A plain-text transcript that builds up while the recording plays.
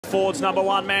Ford's number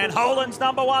one man, Holland's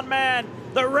number one man.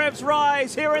 The revs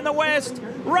rise here in the west.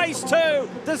 Race 2.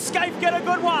 Does Skaife get a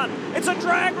good one? It's a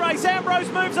drag race. Ambrose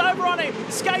moves over on him.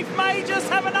 Skaife may just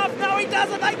have enough. No, he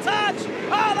doesn't. They touch.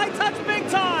 Oh, they touch big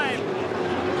time.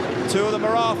 Two of them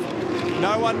are off.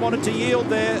 No one wanted to yield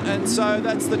there, and so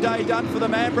that's the day done for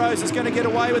them. Ambrose is going to get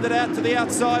away with it out to the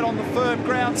outside on the firm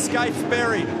ground. Skaife's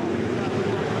buried.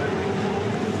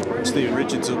 Stephen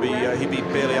Richards will be, he'd be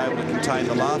barely able to contain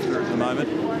the laughter at the moment.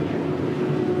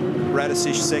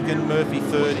 Radisish second, Murphy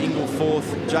third, Ingle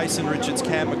fourth, Jason Richards,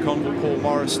 Cam McConville, Paul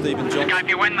Morris, Stephen Johnson,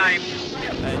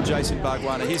 and Jason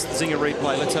Bargwana. Here's the Zinger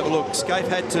replay. Let's have a look. Skaife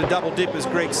had to double dip, as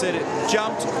Greg said. It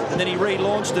jumped and then he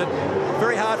relaunched it.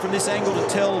 Very hard from this angle to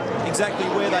tell exactly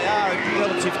where they are in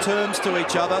relative terms to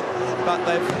each other, but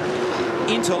they've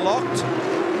interlocked,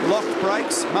 locked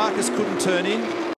brakes. Marcus couldn't turn in.